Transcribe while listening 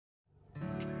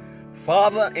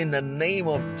Father, in the name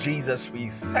of Jesus, we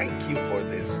thank you for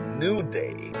this new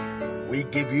day. We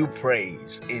give you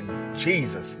praise in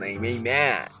Jesus' name.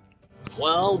 Amen.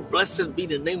 Well, blessed be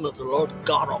the name of the Lord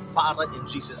God our Father in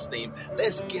Jesus' name.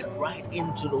 Let's get right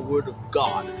into the Word of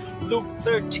God. Luke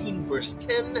 13 verse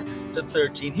 10 to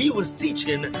 13. He was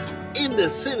teaching in the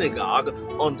synagogue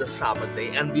on the Sabbath day,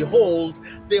 and behold,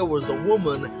 there was a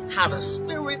woman had a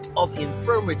spirit of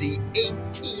infirmity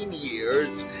 18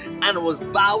 years, and was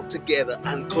bowed together,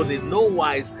 and could in no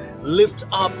wise lift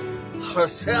up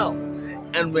herself.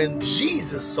 And when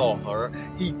Jesus saw her,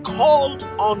 he called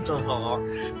unto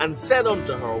her and said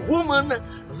unto her, Woman,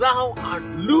 thou art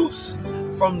loose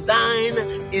from thine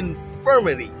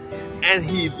infirmity. And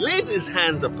he laid his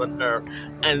hands upon her,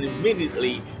 and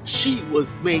immediately she was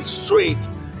made straight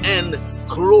and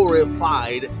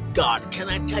glorified God. Can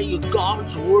I tell you,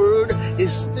 God's word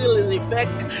is still in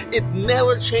effect. It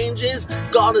never changes.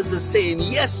 God is the same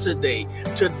yesterday,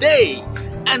 today,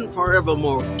 and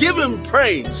forevermore. Give him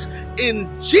praise. In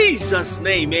Jesus'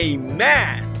 name,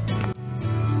 amen.